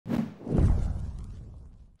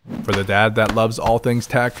For the dad that loves all things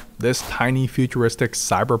tech, this tiny futuristic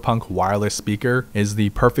cyberpunk wireless speaker is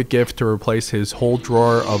the perfect gift to replace his whole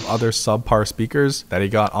drawer of other subpar speakers that he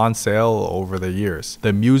got on sale over the years.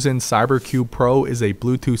 The Muzen CyberCube Pro is a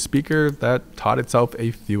Bluetooth speaker that taught itself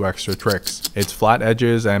a few extra tricks. Its flat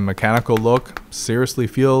edges and mechanical look seriously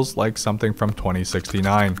feels like something from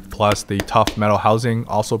 2069. Plus, the tough metal housing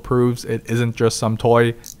also proves it isn't just some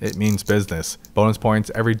toy, it means business. Bonus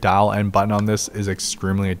points, every dial and button on this is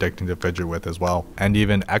extremely addicting to fidget with as well. And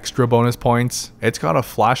even extra bonus points, it's got a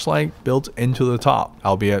flashlight built into the top,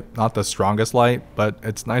 albeit not the strongest light, but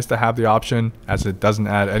it's nice to have the option as it doesn't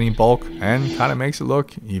add any bulk and kind of makes it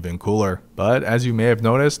look even cooler. But as you may have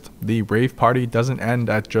noticed, the rave party doesn't end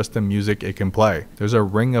at just the music it can play. There's a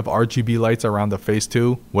ring of RGB lights around the face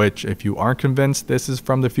too, which if you aren't convinced this is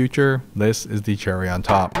from the future, this is the cherry on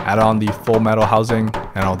top. Add on the full metal housing,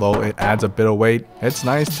 and although it adds a bit of weight, it's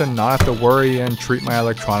nice to not have to worry and treat my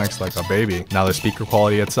electronics like a baby. Now the speaker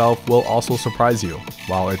quality itself will also surprise you.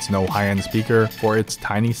 While it's no high-end speaker, for its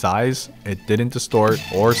tiny size, it didn't distort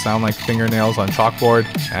or sound like fingernails on chalkboard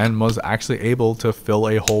and was actually able to fill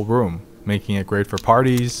a whole room, making it great for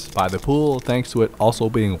parties, by the pool thanks to it also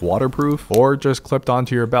being waterproof, or just clipped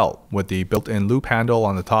onto your belt with the built-in loop handle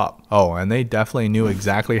on the top. Oh, and they definitely knew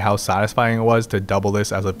exactly how satisfying it was to double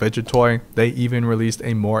this as a fidget toy. They even released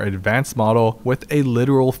a more advanced model with a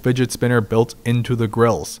literal fidget spinner built into the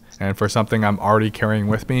grills. And for something I'm already carrying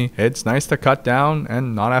with me, it's nice to cut down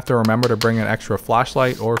and not have to remember to bring an extra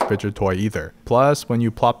flashlight or fidget toy either. Plus, when you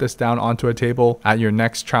plop this down onto a table at your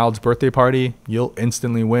next child's birthday party, you'll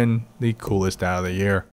instantly win the coolest dad of the year.